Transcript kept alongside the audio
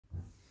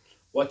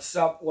What's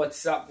up?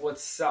 What's up?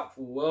 What's up?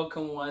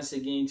 Welcome once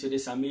again to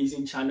this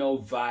amazing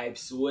channel,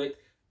 Vibes with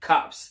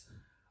Caps.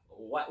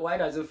 Why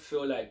does it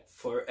feel like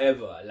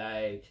forever?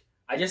 Like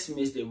I just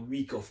missed a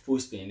week of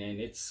posting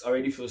and it's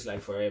already feels like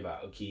forever.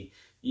 Okay,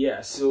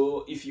 yeah.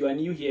 So if you are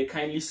new here,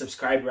 kindly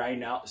subscribe right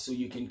now so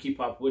you can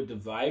keep up with the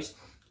vibes.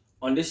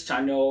 On this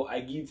channel, I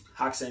give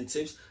hacks and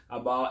tips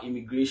about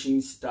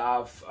immigration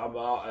stuff,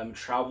 about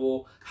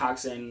travel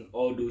hacks and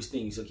all those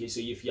things. Okay, so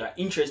if you are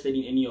interested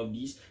in any of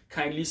these,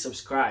 kindly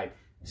subscribe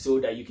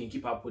so that you can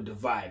keep up with the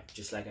vibe,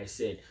 just like I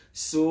said.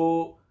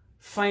 So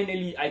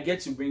finally, I get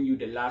to bring you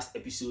the last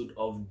episode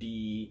of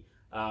the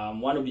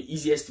one of the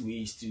easiest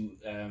ways to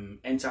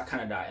enter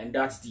Canada, and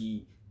that's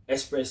the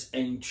express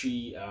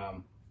entry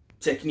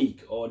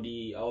technique, or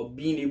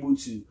being able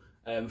to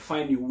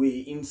find a way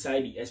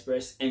inside the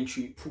express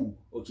entry pool.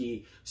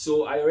 Okay,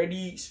 so I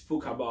already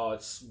spoke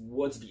about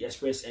what the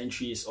express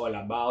entry is all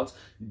about,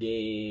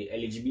 the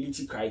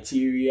eligibility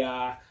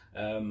criteria,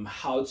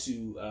 how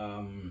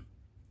to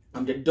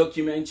the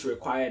documents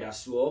required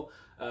as well,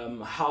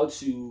 how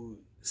to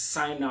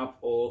sign up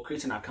or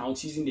create an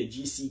account using the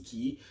GC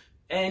key,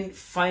 and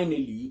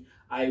finally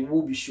I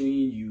will be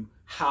showing you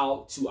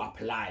how to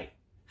apply.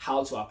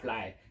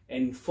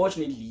 And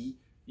fortunately,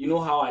 you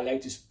know how I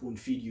like to spoon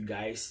feed you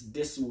guys.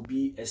 This will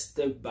be a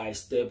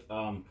step-by-step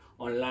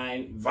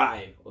online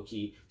vibe.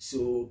 Okay,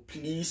 so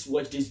please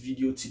watch this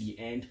video to the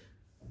end.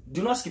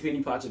 Do not skip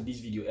any part of this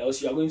video,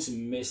 else you are going to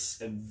miss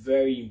a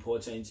very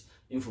important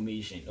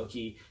information.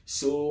 Okay,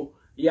 so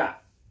yeah,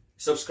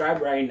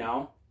 subscribe right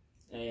now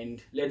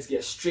and let's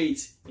get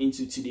straight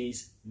into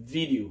today's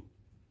video.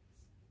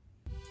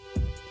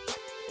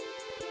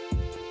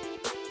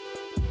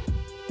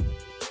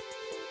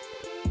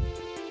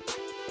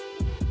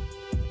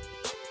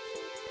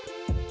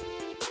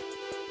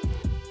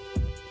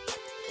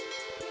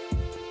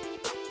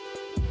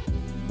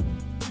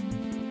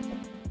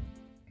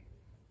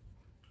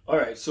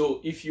 Alright,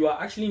 so if you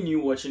are actually new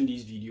watching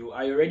this video,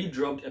 I already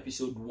dropped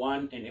episode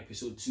 1 and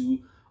episode 2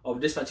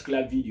 of this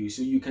particular video,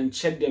 so you can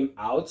check them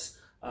out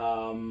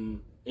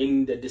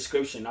in the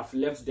description. I've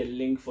left the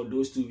link for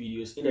those 2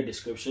 videos in the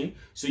description,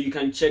 so you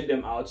can check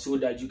them out so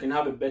that you can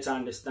have a better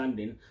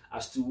understanding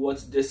as to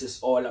what this is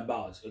all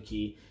about.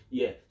 Okay,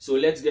 yeah, so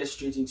let's get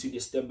straight into the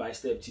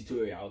step-by-step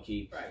tutorial.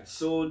 Okay, right,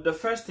 so the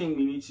first thing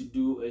we need to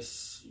do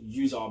is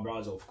use our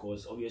browser. Of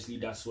course, obviously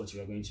that's what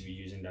we are going to be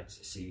using. That's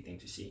a silly thing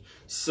to say.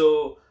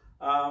 So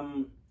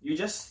you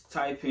just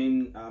type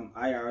in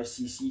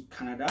IRCC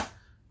Canada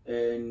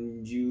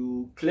and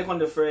you click on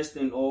the first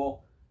thing,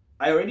 or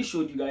I already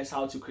showed you guys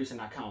how to create an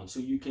account,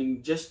 so you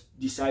can just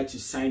decide to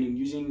sign in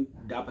using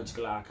that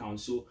particular account.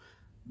 So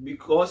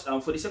because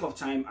for the sake of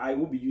time, I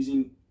will be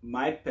using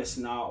my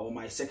personal or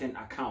my second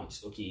account.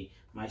 Okay,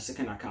 my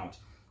second account.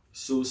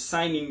 So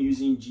sign in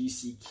using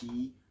GC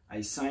key.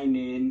 I sign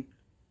in.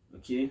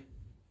 Okay,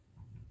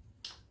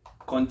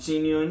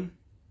 continuing.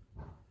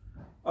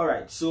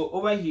 Alright, so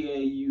over here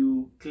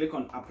you click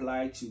on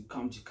apply to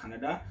come to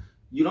Canada.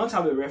 You don't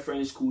have a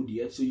reference code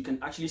yet, so you can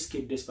actually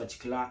skip this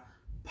particular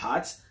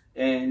part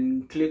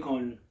and click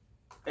on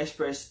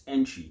express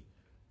entry.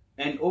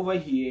 And over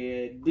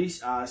here,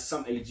 these are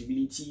some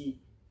eligibility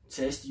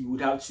tests you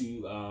would have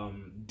to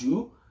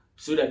do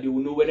so that they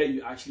will know whether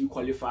you actually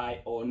qualify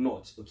or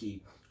not.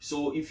 Okay,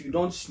 so if you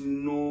don't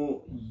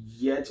know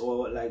yet,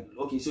 or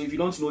so if you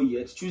don't know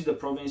yet, choose the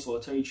province or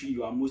territory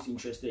you are most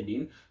interested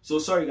in. So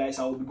sorry guys,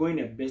 I will be going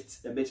a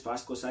bit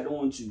fast because I don't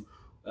want to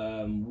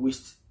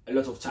waste a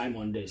lot of time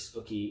on this.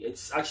 Okay,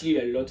 it's actually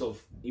a lot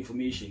of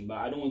information, but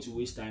I don't want to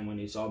waste time on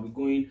it, so I'll be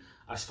going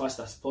as fast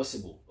as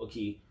possible.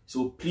 Okay,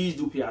 so please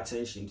do pay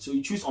attention. So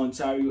you choose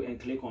Ontario and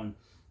click on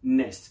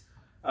next.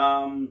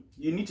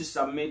 You need to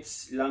submit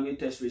language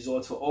test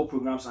results for all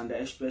programs under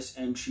express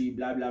entry,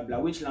 blah blah blah.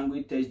 Which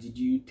language test did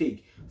you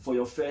take for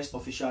your first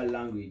official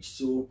language?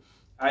 So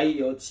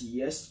IELTS,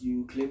 yes,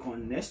 you click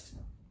on next.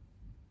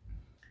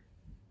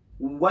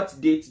 What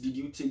date did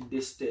you take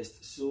this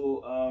test?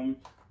 So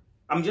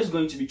I'm just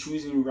going to be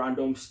choosing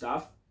random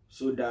stuff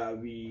so that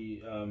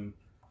we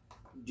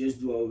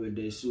just do over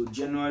there. So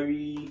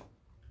January,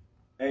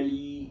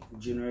 early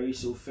January,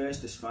 so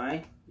first is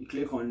fine. You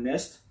click on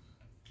next.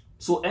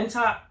 So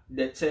enter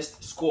the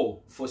test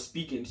score for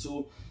speaking.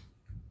 So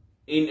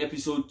in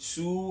episode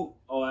 2,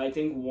 or I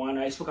think 1,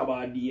 I spoke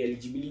about the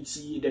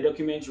eligibility, the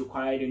documents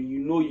required, and you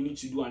need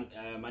to do an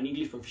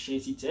English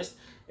proficiency test.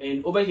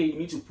 And over here, you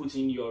need to put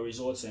in your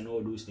results and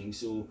all those things.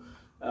 So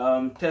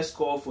test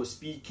score for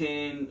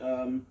speaking,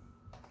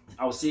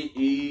 I'll say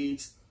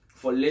 8.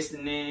 For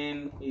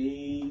listening,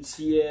 8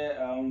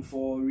 here.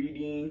 For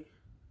reading,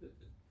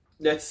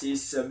 let's say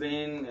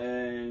 7,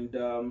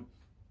 and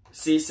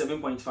say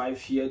 7.5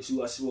 here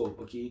too as well.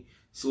 Okay,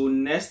 so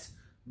next,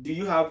 do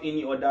you have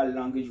any other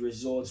language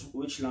results?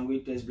 Which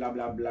language test, blah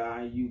blah blah.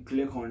 You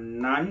click on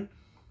none,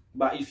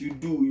 but if you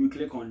do, you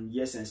click on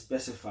yes and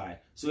specify.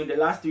 So in the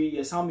last 3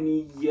 years, how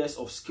many years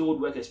of skilled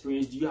work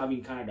experience do you have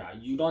in Canada?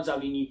 You don't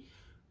have any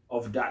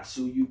of that,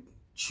 so you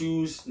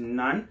choose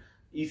none.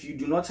 if you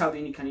do not have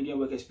any Canadian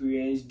work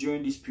experience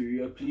during this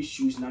period, please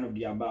choose none of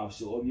the above.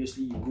 So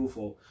obviously you go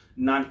for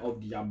none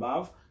of the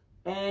above.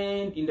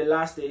 And in the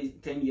last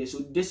 10 years, so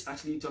this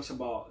actually talks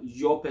about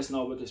your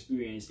personal work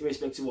experience,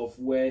 irrespective of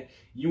where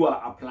you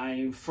are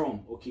applying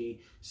from. Okay,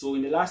 so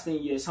in the last 10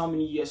 years, how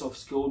many years of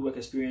skilled work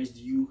experience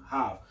do you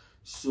have?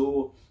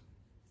 So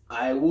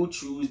I will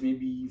choose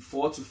maybe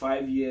 4 to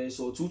 5 years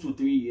or 2 to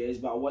 3 years,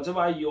 but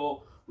whatever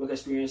your work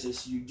experience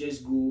is, you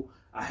just go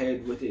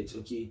ahead with it.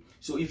 Okay,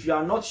 so if you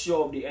are not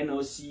sure of the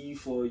NLC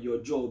for your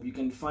job, you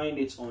can find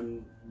it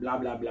on blah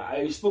blah blah.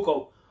 I spoke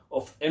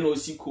of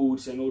NOC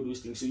codes and all those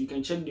things, so you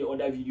can check the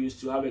other videos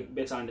to have a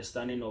better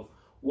understanding of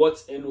what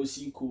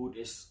NOC code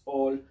is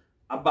all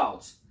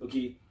about.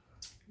 Okay,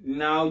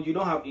 now you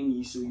don't have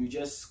any, so you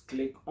just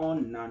click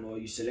on none, or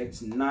you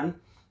select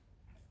none.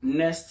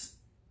 Next,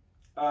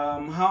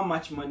 how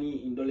much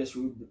money in dollars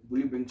will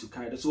you bring to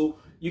Canada? So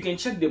you can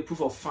check the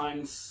proof of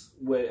funds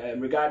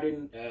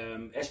regarding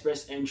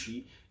express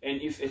entry,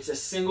 and if it's a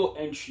single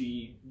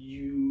entry,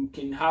 you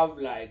can have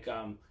like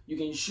you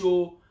can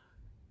show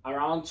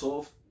around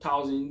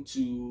 12,000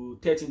 to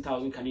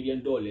 13,000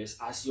 Canadian dollars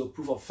as your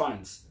proof of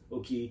funds.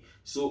 Okay,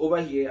 so over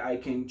here I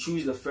can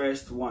choose the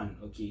first one.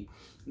 Okay,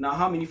 now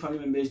how many family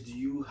members do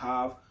you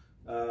have?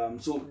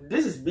 So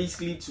this is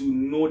basically to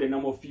know the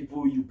number of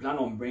people you plan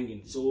on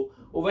bringing. So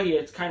over here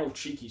it's kind of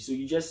tricky, so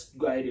you just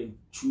go ahead and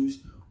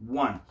choose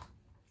one.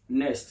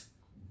 Next,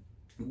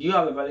 do you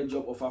have a valid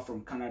job offer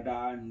from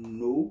Canada?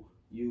 No.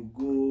 You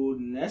go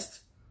next.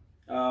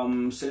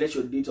 Select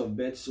your date of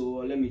birth,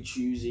 so let me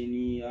choose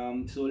any.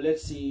 So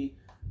let's see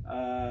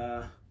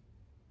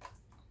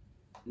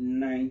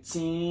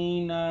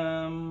 19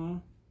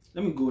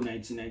 let me go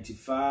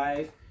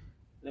 1995.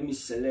 Let me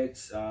select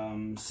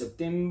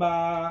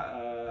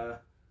September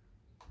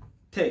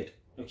 3rd.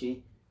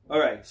 Okay, all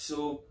right.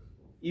 So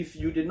if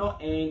you did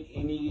not earn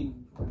any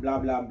blah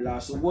blah blah,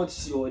 so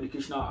what's your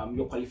educational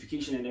your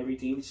qualification and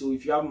everything? So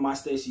if you have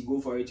masters, you go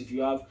for it. If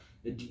you have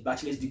a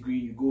bachelor's degree,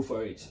 you go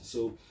for it.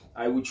 So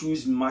I will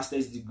choose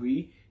master's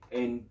degree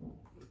and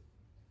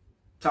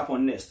tap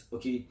on next.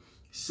 Okay,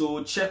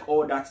 so check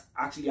all that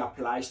actually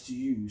applies to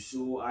you.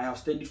 So I have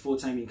studied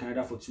full-time in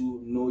Canada for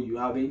 2. No, you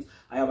haven't.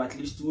 I have at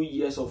least 2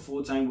 years of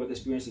full-time work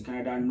experience in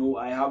Canada. No,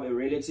 I have a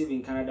relative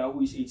in Canada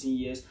who is 18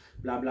 years,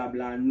 blah blah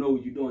blah. No,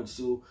 you don't.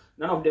 So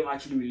none of them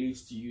actually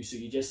relates to you, so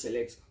you just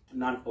select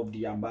none of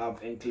the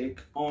above and click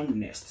on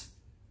next.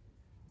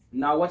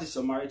 Now, what is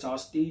your marital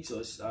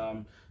status?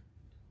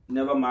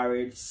 Never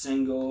married,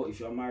 single. If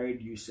you're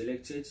married, you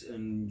select it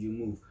and you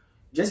move.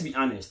 Just be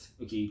honest.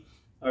 Okay,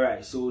 all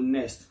right. So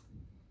next.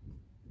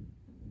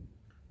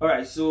 All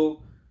right,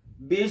 so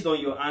based on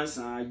your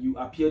answer, you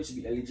appear to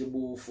be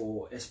eligible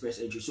for express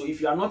entry. So if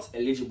you are not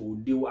eligible,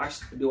 they will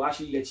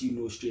actually let you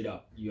know straight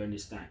up. You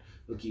understand?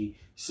 Okay,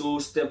 so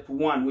step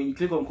 1, when you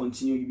click on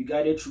continue, you'll be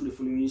guided through the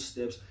following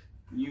steps.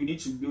 You need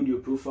to build your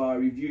profile,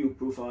 review your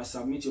profile,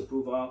 submit your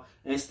profile,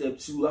 and step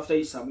 2, after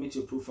you submit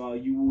your profile,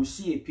 you will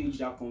see a page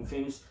that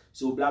confirms.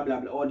 So blah blah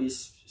blah, all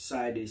this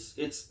side is,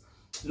 it's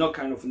not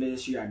kind of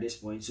necessary at this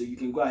point, so you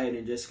can go ahead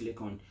and just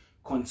click on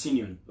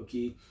continue.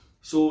 Okay,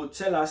 so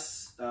tell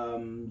us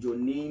your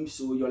name.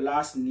 So your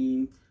last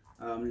name,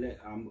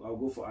 I'll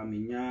go for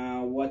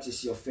Amenya. What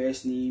is your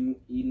first name?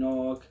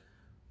 Enoch,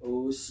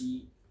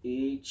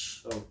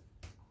 OCH. Oh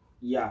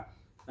yeah.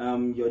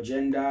 Your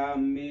gender,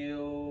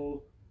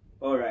 male.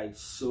 All right,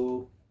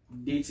 so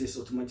date is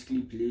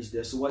automatically placed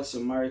there. So what's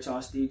your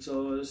marital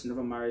status?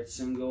 Never married,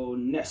 single.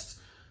 Next,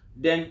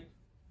 then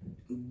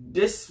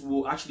this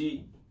will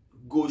actually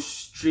go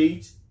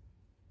straight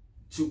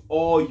to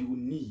all you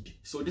need.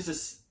 So this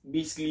is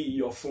basically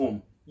your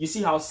form. You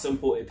see how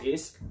simple it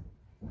is?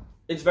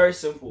 It's very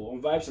simple.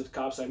 On Vibes with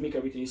Caps, I make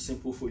everything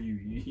simple for you.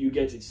 You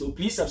get it. So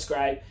please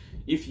subscribe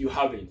if you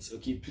haven't.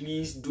 Okay,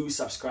 please do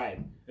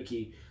subscribe.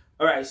 Okay,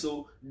 all right.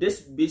 So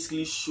this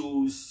basically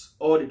shows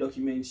all the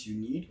documents you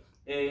need,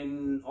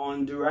 and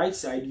on the right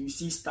side you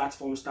see start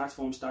form, start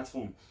form, start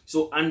form.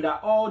 So under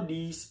all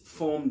these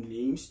form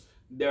names,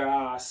 there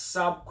are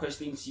sub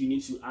questions you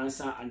need to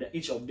answer under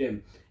each of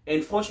them.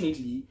 And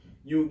fortunately,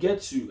 you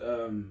get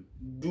to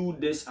do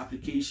this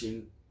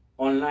application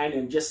online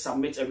and just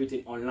submit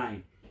everything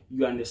online.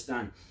 You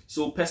understand?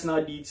 So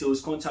personal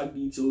details, contact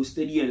details,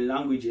 study and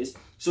languages.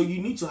 So you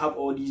need to have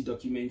all these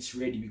documents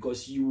ready,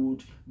 because you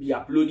would be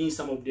uploading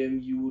some of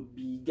them, you would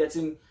be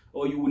getting,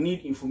 or you will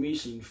need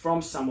information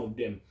from some of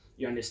them.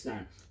 You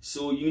understand?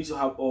 So you need to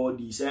have all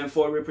these. And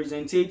for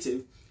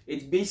representative,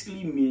 it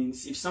basically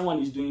means if someone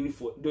is doing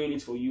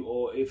it for you,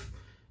 or if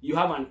you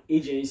have an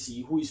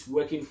agency who is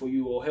working for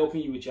you or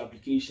helping you with your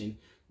application,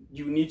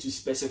 you need to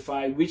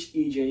specify which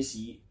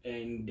agency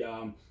and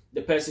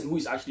the person who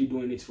is actually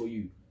doing it for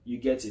you. You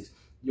get it?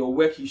 Your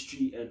work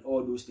history and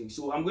all those things.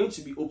 So I'm going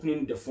to be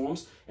opening the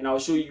forms and I'll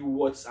show you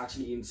what's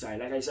actually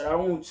inside. Like I said, I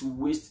don't want to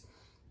waste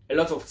a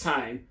lot of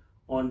time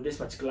on this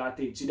particular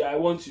thing. Today I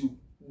want to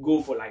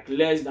go for like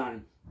less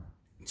than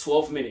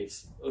 12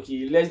 minutes.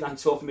 Okay, less than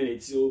 12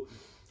 minutes. So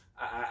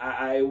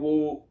I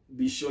will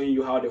be showing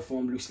you how the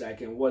form looks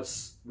like and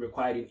what's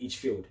required in each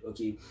field.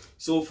 Okay,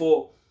 so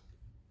for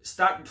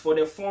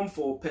the form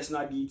for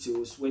personal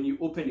details, when you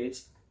open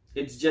it,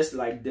 it's just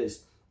like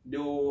this.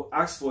 They'll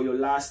ask for your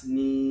last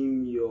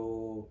name,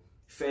 your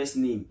first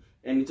name,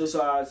 and it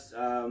also has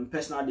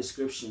personal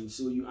description.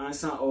 So you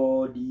answer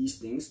all these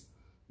things.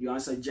 You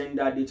answer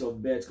gender, date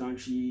of birth,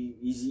 country,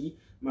 easy,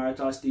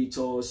 marital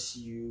status.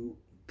 You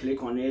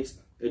click on it,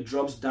 it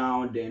drops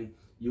down, then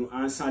you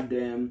answer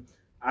them.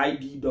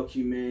 ID,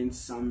 documents,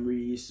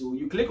 summary. So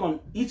you click on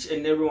each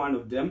and every one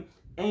of them,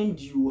 and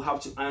you have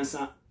to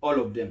answer all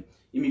of them.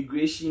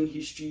 Immigration,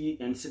 history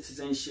and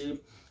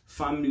citizenship,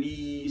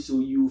 family. So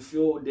you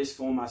fill this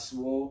form as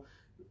well.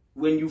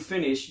 When you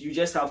finish, you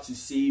just have to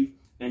save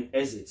and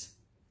exit.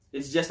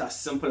 It's just as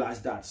simple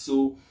as that.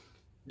 So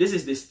this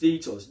is the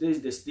status. This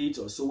is the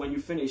status. So when you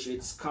finish,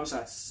 it comes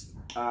as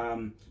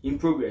in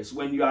progress.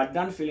 When you are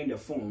done filling the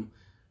form,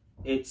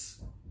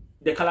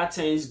 the color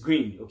turns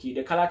green. Okay,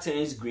 the color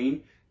turns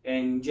green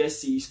and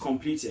just says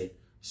completed.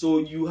 So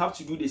you have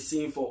to do the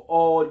same for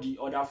all the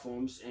other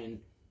forms, and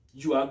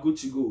you are good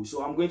to go.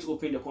 So I'm going to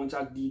open the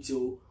contact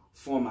detail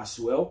form as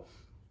well,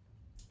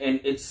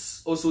 and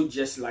it's also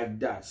just like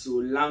that. So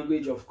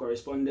language of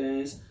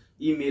correspondence,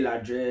 email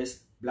address,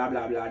 blah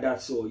blah blah.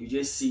 That's all. You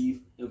just save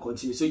and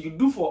continue. So you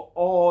do for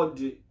all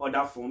the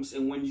other forms,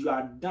 and when you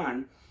are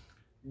done,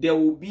 there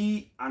will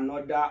be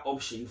another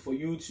option for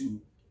you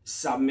to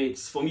submit,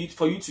 for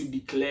you to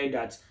declare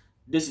that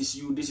this is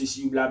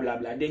you, blah blah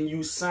blah. Then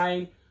you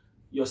sign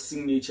your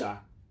signature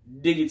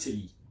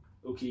digitally.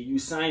 Okay, you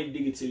sign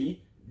digitally,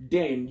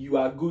 then you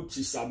are good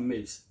to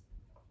submit.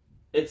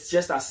 It's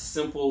just as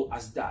simple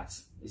as that.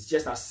 It's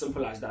just as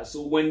simple as that.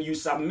 So when you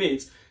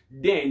submit,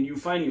 then you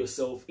find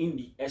yourself in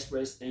the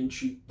express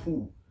entry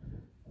pool,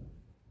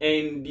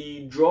 and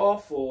the draw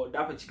for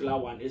that particular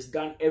one is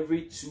done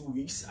every 2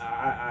 weeks.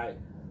 I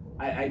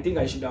think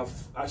I should have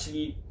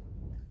actually,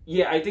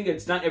 yeah, I think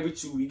it's done every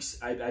 2 weeks.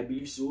 I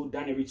believe so,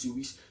 done every 2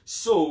 weeks.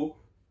 So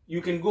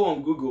you can go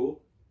on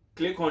Google,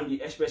 click on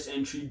the express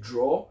entry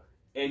draw,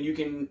 and you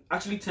can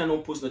actually turn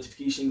on post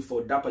notification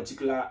for that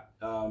particular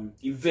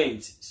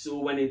event. So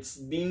when it's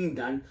being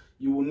done,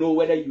 you will know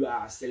whether you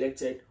are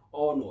selected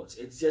or not.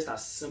 It's just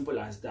as simple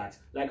as that.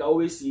 Like I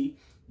always say,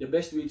 the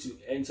best way to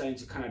enter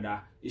into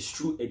Canada is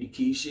through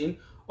education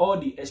or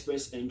the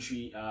express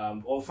entry,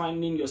 or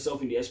finding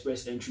yourself in the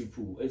express entry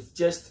pool. It's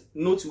just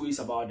no two ways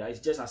about that. It's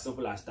just as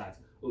simple as that.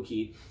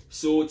 Okay,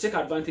 so take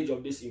advantage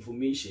of this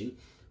information,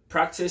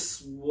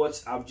 practice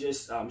what I've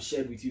just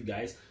shared with you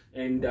guys,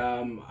 and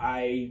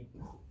I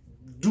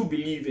do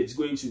believe it's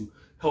going to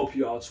help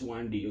you out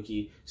one day.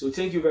 Okay, so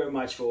thank you very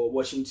much for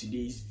watching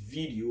today's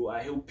video.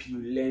 I hope you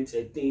learned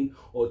a thing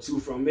or two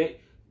from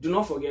it. Do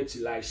not forget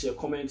to like, share,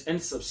 comment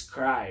and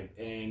subscribe,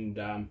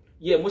 and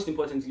yeah, most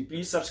importantly,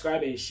 please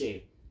subscribe and share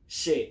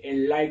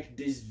and like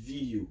this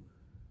video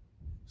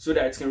so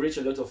that it can reach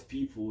a lot of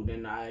people.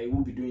 Then I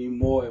will be doing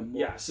more and more.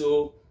 Yeah,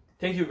 so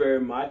thank you very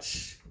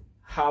much.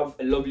 Have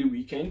a lovely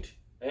weekend,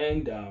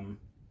 and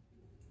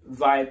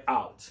vibe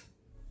out.